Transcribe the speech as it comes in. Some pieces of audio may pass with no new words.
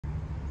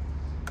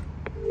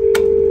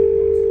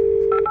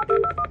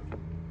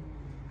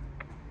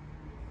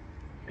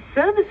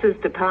Services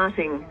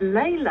departing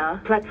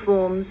Lalor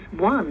platforms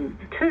 1,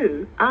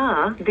 2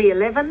 are the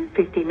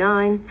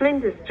 11:59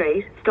 Flinders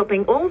Street,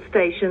 stopping all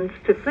stations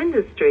to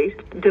Flinders Street,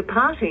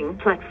 departing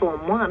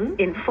platform 1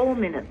 in 4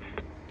 minutes.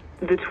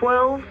 The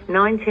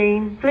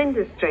 12:19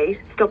 Flinders Street,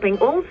 stopping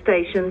all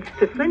stations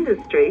to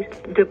Flinders Street,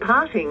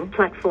 departing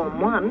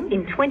platform 1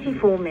 in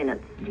 24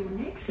 minutes.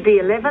 The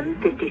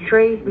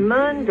 11:53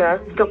 Mernda,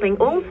 stopping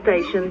all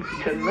stations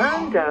to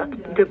Mernda,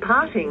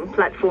 departing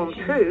platform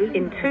 2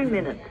 in 2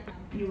 minutes.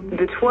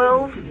 The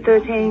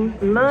 12:13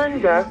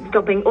 Mernda,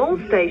 stopping all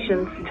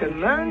stations to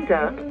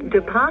Mernda,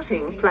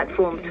 departing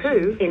platform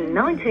 2 in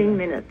 19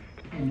 minutes.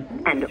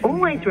 And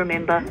always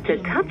remember to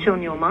touch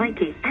on your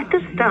Mikey at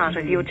the start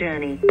of your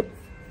journey.